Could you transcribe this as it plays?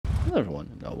Hello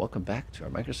everyone, and welcome back to our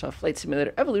Microsoft Flight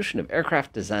Simulator Evolution of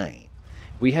Aircraft Design.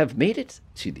 We have made it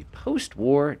to the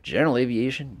post-war general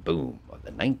aviation boom of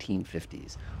the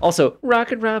 1950s. Also,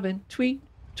 Rocket Robin, tweet,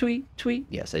 tweet, tweet.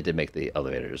 Yes, I did make the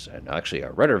elevators, and actually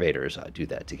our ruddervators do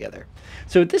that together.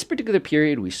 So at this particular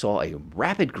period, we saw a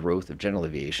rapid growth of general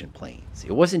aviation planes.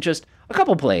 It wasn't just a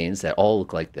couple planes that all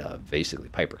look like the basically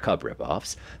Piper Cub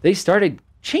ripoffs. They started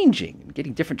changing and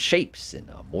getting different shapes and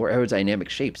more aerodynamic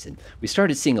shapes. And we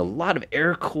started seeing a lot of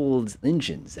air-cooled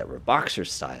engines that were boxer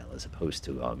style as opposed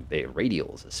to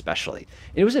radials especially.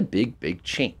 And it was a big, big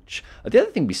change. The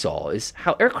other thing we saw is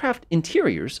how aircraft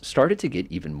interiors started to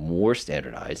get even more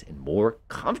standardized and more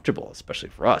comfortable, especially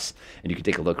for us. And you can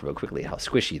take a look real quickly at how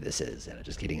squishy this is and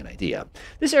just getting an idea.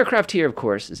 This aircraft here, of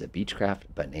course, is a Beechcraft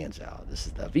Bonanza. This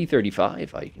is the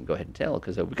V-35. You can go ahead and tell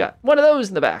because we got one of those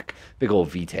in the back. Big old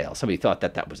V-tail. Somebody thought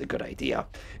that was a good idea.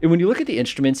 And when you look at the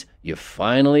instruments, you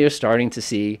finally are starting to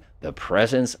see the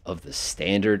presence of the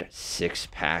standard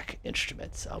six-pack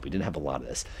instruments. We didn't have a lot of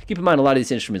this. Keep in mind, a lot of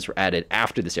these instruments were added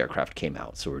after this aircraft came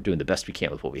out, so we're doing the best we can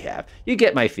with what we have. You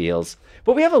get my feels.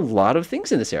 But we have a lot of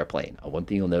things in this airplane. One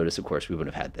thing you'll notice, of course, we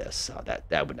wouldn't have had this.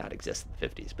 That would not exist in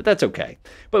the 50s, but that's okay.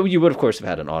 But you would, of course, have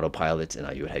had an autopilot,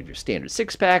 and you would have your standard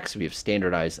six-packs. We have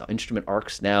standardized instrument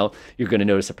arcs now. You're going to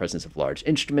notice the presence of large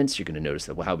instruments. You're going to notice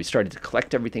that how we started to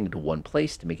collect everything into one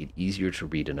place to make it easier to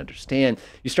read and understand.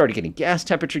 You started getting gas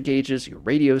temperature gauges. Your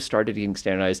radios started getting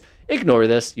standardized. Ignore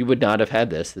this. You would not have had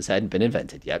this. This hadn't been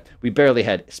invented yet. We barely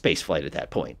had space flight at that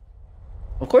point.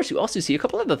 Of course, you also see a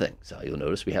couple other things. You'll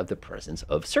notice we have the presence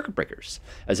of circuit breakers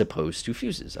as opposed to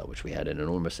fuses, which we had an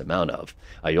enormous amount of.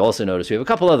 You also notice we have a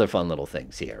couple other fun little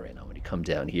things here. And when you come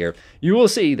down here, you will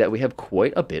see that we have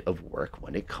quite a bit of work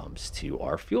when it comes to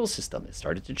our fuel system. It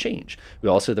started to change. We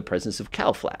also have the presence of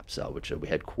cowl flaps, which we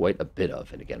had quite a bit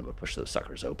of. And again, I'm going to push those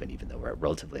suckers open, even though we're at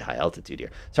relatively high altitude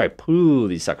here. Sorry, pull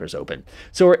these suckers open.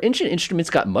 So our engine instruments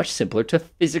got much simpler to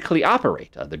physically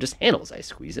operate. They're just handles. I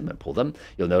squeeze them and pull them.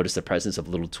 You'll notice the presence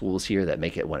of little tools here that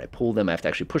make it when I pull them, I have to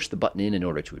actually push the button in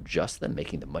order to adjust them,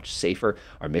 making them much safer.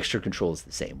 Our mixture control is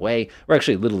the same way. We're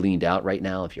actually a little leaned out right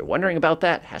now. If you're wondering about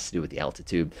that, it has to do with the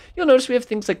altitude. You'll notice we have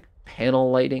things like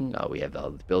panel lighting. We have the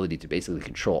ability to basically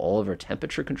control all of our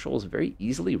temperature controls very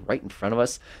easily right in front of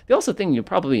us. The also thing you'll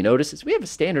probably notice is we have a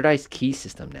standardized key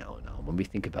system now. And when we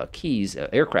think about keys,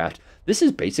 aircraft, this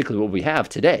is basically what we have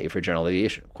today for general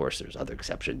aviation. Of course, there's other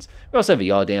exceptions. We also have a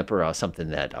yaw damper, something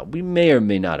that we may or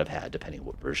may not have had, depending on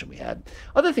what version we had.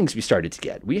 Other things we started to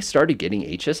get. We started getting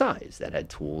HSIs that had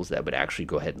tools that would actually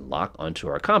go ahead and lock onto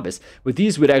our compass. What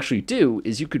these would actually do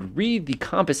is you could read the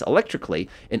compass electrically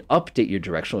and update your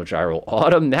directional gyro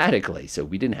automatically. So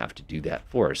we didn't have to do that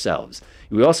for ourselves.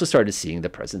 We also started seeing the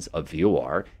presence of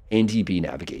VOR, NDB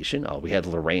navigation. We had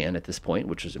Loran at this point,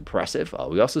 which was impressive.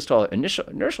 We also saw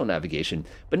inertial navigation,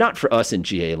 but not for us in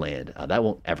GA land. That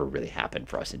won't ever really happen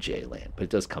for us in GA land, but it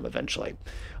does come eventually.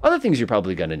 Other things you're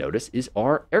probably going to notice is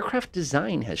our aircraft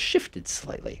design has shifted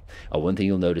slightly. One thing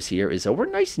you'll notice here is we're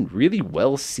nice and really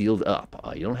well sealed up.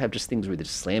 You don't have just things where they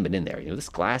just slam it in there. This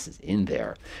glass is in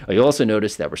there. You'll also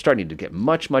notice that we're starting to get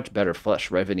much, much better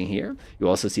flush riveting here. You'll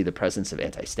also see the presence of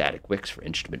anti-static wicks for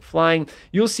instrument flying.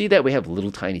 You'll see that we have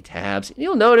little tiny tabs. And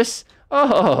you'll notice,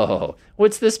 oh,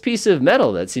 what's this piece of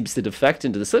metal that seems to defect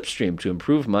into the slipstream to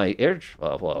improve my air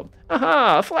flow?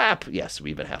 Aha, a flap. Yes,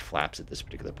 we even have flaps at this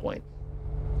particular point.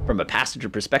 From a passenger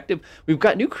perspective, we've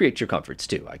got new creature comforts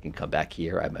too. I can come back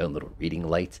here. I have my own little reading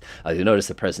light. You'll notice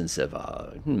the presence of,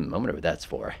 I wonder what that's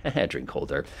for. Drink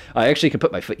holder. I actually can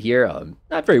put my foot here.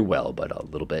 Not very well, but a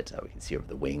little bit. We can see over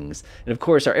the wings. And of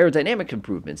course, our aerodynamic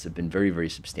improvements have been very, very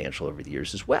substantial over the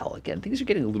years as well. Again, things are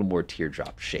getting a little more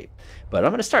teardrop shape. But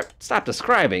I'm going to stop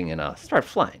describing and start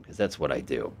flying because that's what I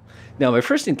do. Now, my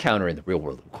first encounter in the real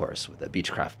world, of course, with a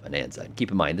Beechcraft Bonanza, and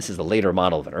keep in mind, this is a later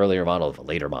model of an earlier model of a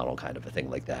later model, kind of a thing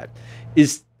like that,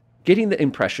 is getting the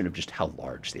impression of just how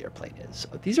large the airplane is.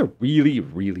 These are really,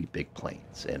 really big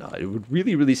planes, and it would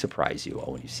really, really surprise you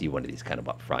when you see one of these kind of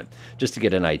up front, just to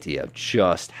get an idea of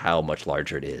just how much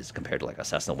larger it is compared to like a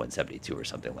Cessna 172 or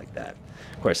something like that.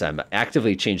 Of course, I'm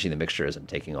actively changing the mixture as I'm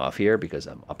taking off here because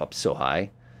I'm up so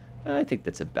high. I think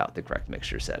that's about the correct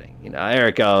mixture setting. There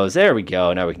it goes. There we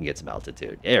go. Now we can get some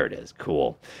altitude. There it is.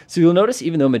 Cool. So you'll notice,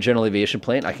 even though I'm a general aviation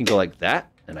plane, I can go like that,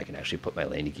 and I can actually put my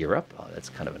landing gear up. That's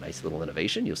kind of a nice little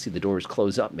innovation. You'll see the doors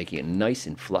close up, making it nice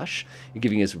and flush, and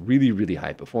giving us really, really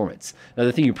high performance.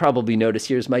 Another thing you probably notice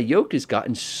here is my yoke has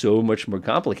gotten so much more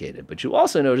complicated, but you'll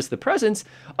also notice the presence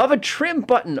of a trim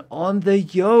button on the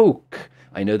yoke.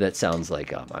 I know that sounds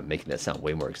like I'm making that sound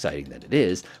way more exciting than it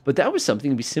is, but that was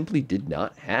something we simply did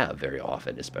not have very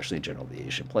often, especially in general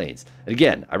aviation planes. And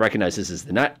again, I recognize this is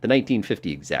not the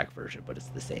 1950 exact version, but it's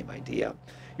the same idea.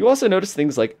 You also notice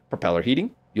things like propeller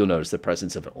heating. You'll notice the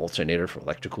presence of an alternator for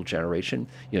electrical generation.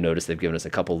 You'll notice they've given us a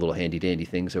couple little handy-dandy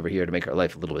things over here to make our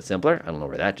life a little bit simpler. I don't know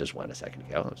where that just went a second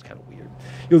ago. That was kind of weird.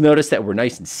 You'll notice that we're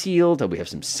nice and sealed. We have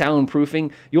some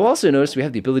soundproofing. You'll also notice we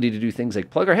have the ability to do things like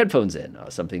plug our headphones in,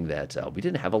 something that we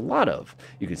didn't have a lot of.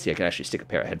 You can see I can actually stick a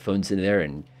pair of headphones in there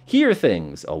and hear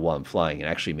things while I'm flying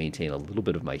and actually maintain a little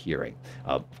bit of my hearing.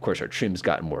 Of course, our trim's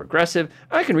gotten more aggressive.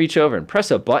 I can reach over and press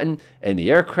a button, and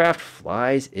the aircraft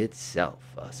flies itself.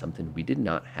 Something we did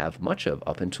not have much of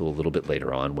up until a little bit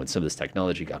later on when some of this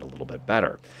technology got a little bit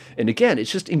better. And again,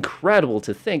 it's just incredible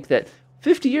to think that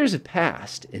 50 years have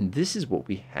passed, and this is what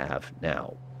we have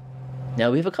now.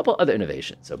 Now, we have a couple other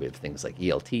innovations. So we have things like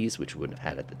ELTs, which we wouldn't have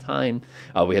had at the time.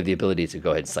 We have the ability to go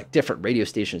ahead and select different radio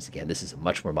stations. Again, this is a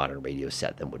much more modern radio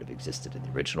set than would have existed in the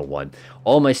original one.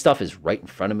 All my stuff is right in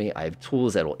front of me. I have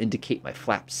tools that will indicate my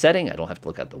flap setting. I don't have to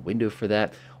look out the window for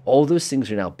that. All those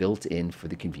things are now built in for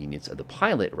the convenience of the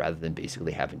pilot rather than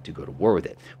basically having to go to war with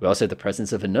it. We also have the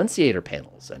presence of annunciator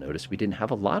panels. I noticed we didn't have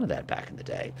a lot of that back in the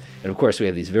day. And of course, we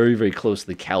have these very, very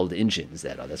closely cowled engines.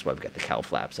 That's why we've got the cowl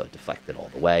flaps so it deflected all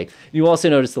the way. You also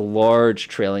notice the large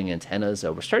trailing antennas.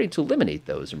 We're starting to eliminate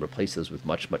those and replace those with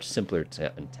much, much simpler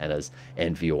antennas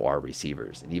and VOR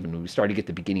receivers. And even when we start to get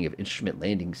the beginning of instrument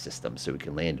landing systems so we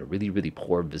can land in really, really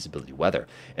poor visibility weather.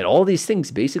 And all these things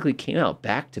basically came out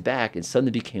back to back and suddenly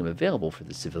became available for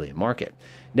the civilian market.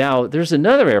 Now, there's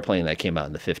another airplane that came out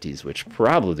in the 50s, which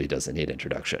probably doesn't need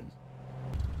introduction.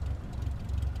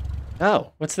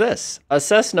 Oh, what's this? A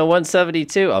Cessna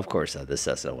 172. Of course, the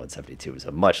Cessna 172 is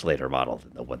a much later model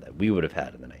than the one that we would have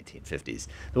had in the 1950s.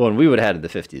 The one we would have had in the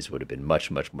 50s would have been much,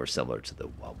 much more similar to the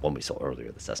one we saw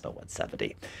earlier, the Cessna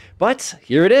 170. But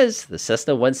here it is, the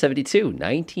Cessna 172,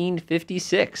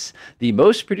 1956, the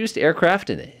most produced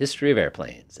aircraft in the history of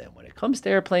airplanes. And when it comes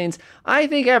to airplanes, I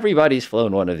think everybody's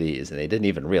flown one of these, and they didn't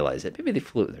even realize it. Maybe they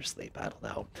flew in their sleep, I don't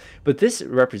know. But this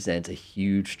represents a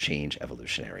huge change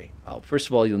evolutionary. First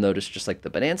of all, you'll notice just like the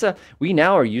Bonanza, we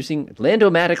now are using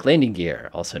Landomatic landing gear,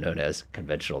 also known as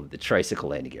conventional, the tricycle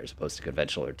landing gear, as opposed to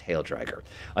conventional or tail dragger.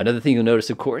 Another thing you'll notice,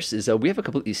 of course, is we have a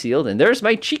completely sealed, and there's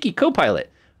my cheeky co-pilot.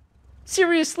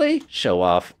 Seriously? Show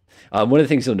off. One of the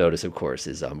things you'll notice, of course,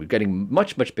 is we're getting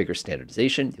much, much bigger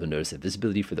standardization. You'll notice that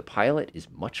visibility for the pilot is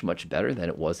much, much better than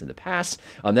it was in the past.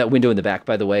 That window in the back,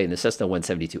 by the way, in the Cessna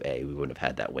 172A, we wouldn't have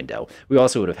had that window. We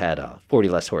also would have had 40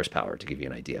 less horsepower to give you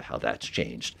an idea of how that's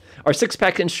changed. Our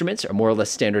six-pack instruments are more or less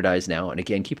standardized now. And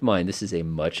again, keep in mind, this is a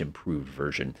much improved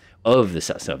version of the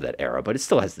Cessna of that era, but it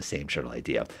still has the same general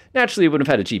idea. Naturally, you wouldn't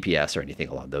have had a GPS or anything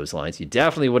along those lines. You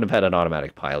definitely wouldn't have had an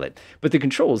automatic pilot. But the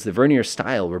controls, the vernier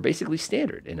style, were basically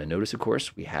standard. And notice, of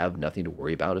course, we have nothing to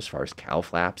worry about as far as cowl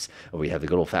flaps. We have the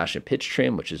good old-fashioned pitch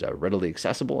trim, which is readily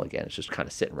accessible. Again, it's just kind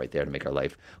of sitting right there to make our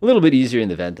life a little bit easier in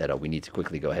the event that we need to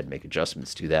quickly go ahead and make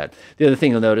adjustments to that. The other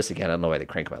thing you'll notice, again, I don't know why they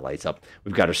crank my lights up.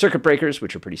 We've got our circuit breakers,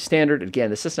 which are pretty standard.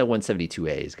 Again, the Cessna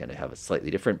 172A is going to have a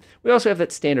slightly different. We also have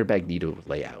that standard magneto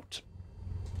layout.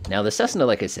 Now, the Cessna,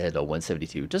 like I said,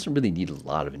 172, doesn't really need a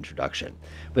lot of introduction,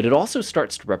 but it also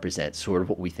starts to represent sort of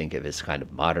what we think of as kind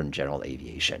of modern general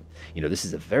aviation. You know, this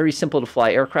is a very simple to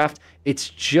fly aircraft. It's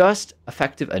just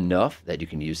effective enough that you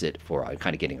can use it for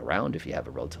kind of getting around if you have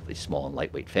a relatively small and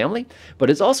lightweight family,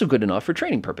 but it's also good enough for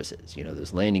training purposes. You know,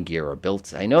 those landing gear are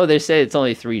built. I know they say it's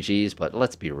only 3 Gs, but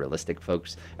let's be realistic,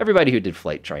 folks. Everybody who did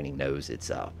flight training knows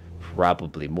it's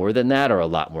probably more than that, or a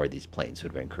lot more of these planes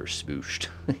would have been smooshed.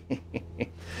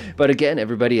 But again,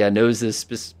 everybody knows the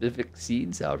specific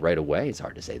speeds right away. It's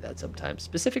hard to say that sometimes.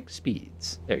 Specific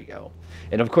speeds. There you go.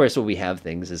 And of course, what we have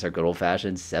things is our good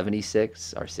old-fashioned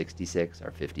 76, our 66,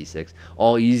 our 56,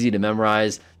 all easy to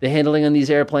memorize. The handling on these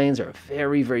airplanes are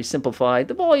very, very simplified.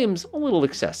 The volume's a little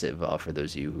excessive for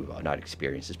those of you who are not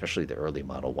experienced, especially the early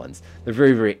model ones. They're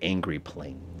very, very angry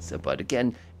planes. But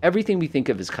again, everything we think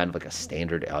of as kind of like a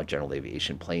standard general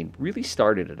aviation plane really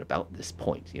started at about this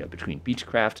point, you know, between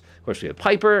Beechcraft. Of course, we have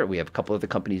Piper. We have a couple other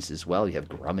companies as well. You have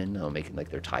Grumman making like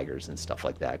their Tigers and stuff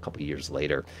like that a couple years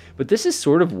later. But this is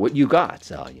sort of what you got.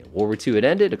 World War II had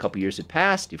ended. A couple years had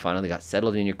passed. You finally got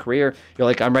settled in your career. You're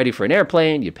like, I'm ready for an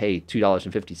airplane. You pay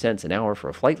 $2.50 an hour for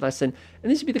a flight lesson.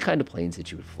 and these would be the kind of planes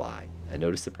that you would fly.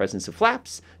 Notice the presence of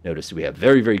flaps. Notice we have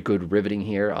very, very good riveting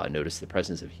here. Notice the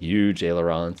presence of huge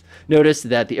ailerons. Notice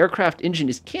that the aircraft engine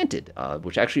is canted,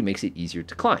 which actually makes it easier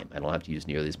to climb. I don't have to use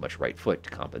nearly as much right foot to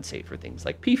compensate for things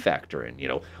like P factor and,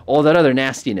 all that other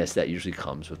nastiness that usually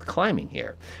comes with climbing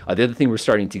here. The other thing we're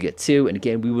starting to get to, and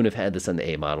again, we wouldn't have had this on the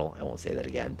A model, I won't say that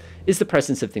again, is the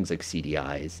presence of things like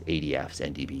CDIs, ADFs,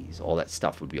 NDBs. All that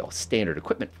stuff would be all standard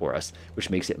equipment for us, which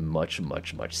makes it much,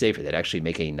 much, much safer. They'd actually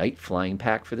make a night flying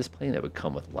pack for this plane that would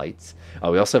come with lights.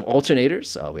 We also have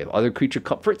alternators. We have other creature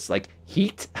comforts like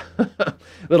heat,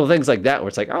 little things like that, where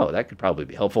it's like, oh, that could probably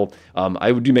be helpful.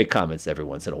 I do make comments every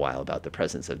once in a while about the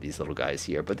presence of these little guys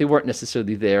here, but they weren't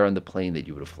necessarily there on the plane that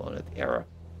you would have flown at the era.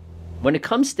 When it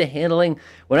comes to handling,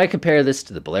 when I compare this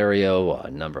to the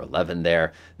Blériot number 11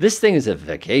 there, this thing is a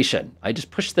vacation. I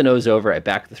just push the nose over, I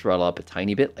back the throttle up a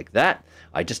tiny bit like that.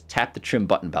 I just tap the trim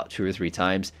button about 2 or 3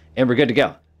 times, and we're good to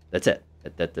go. That's it.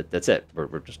 That's it.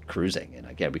 We're just cruising. And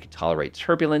again, we can tolerate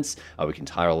turbulence. We can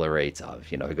tolerate,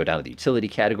 we go down to the utility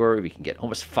category. We can get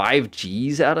almost 5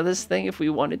 Gs out of this thing if we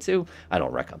wanted to. I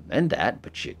don't recommend that,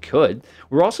 but you could.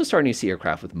 We're also starting to see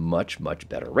aircraft with much, much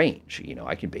better range.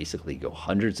 I can basically go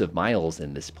hundreds of miles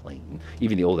in this plane,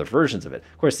 even the older versions of it.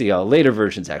 Of course, the later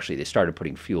versions, actually, they started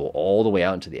putting fuel all the way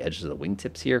out into the edges of the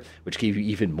wingtips here, which gave you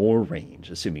even more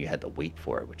range, assuming you had to wait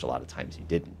for it, which a lot of times you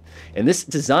didn't. And this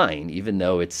design, even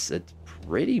though it's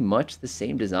pretty much the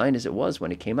same design as it was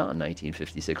when it came out in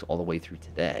 1956 all the way through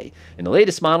today. In the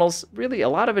latest models, really a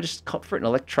lot of it is comfort and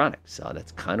electronics.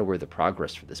 That's kind of where the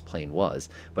progress for this plane was.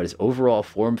 But its overall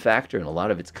form factor and a lot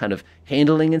of its kind of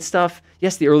handling and stuff,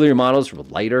 yes, the earlier models were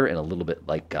lighter and a little bit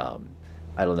like, I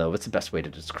don't know, what's the best way to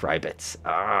describe it?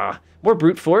 More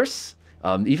brute force.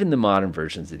 Even the modern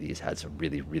versions of these had some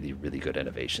really, really, really good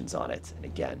innovations on it. And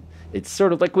again, it's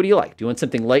sort of like, what do you like? Do you want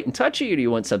something light and touchy, or do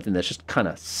you want something that's just kind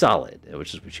of solid,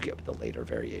 which is what you get with the later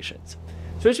variations?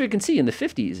 So as we can see in the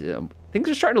 50s, things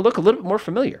are starting to look a little bit more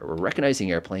familiar. We're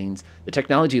recognizing airplanes. The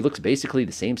technology looks basically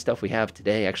the same stuff we have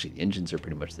today. Actually, the engines are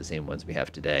pretty much the same ones we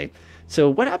have today.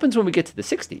 So what happens when we get to the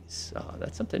 60s?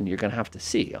 That's something you're going to have to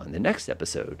see on the next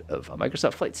episode of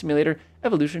Microsoft Flight Simulator: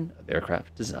 Evolution of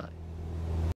Aircraft Design.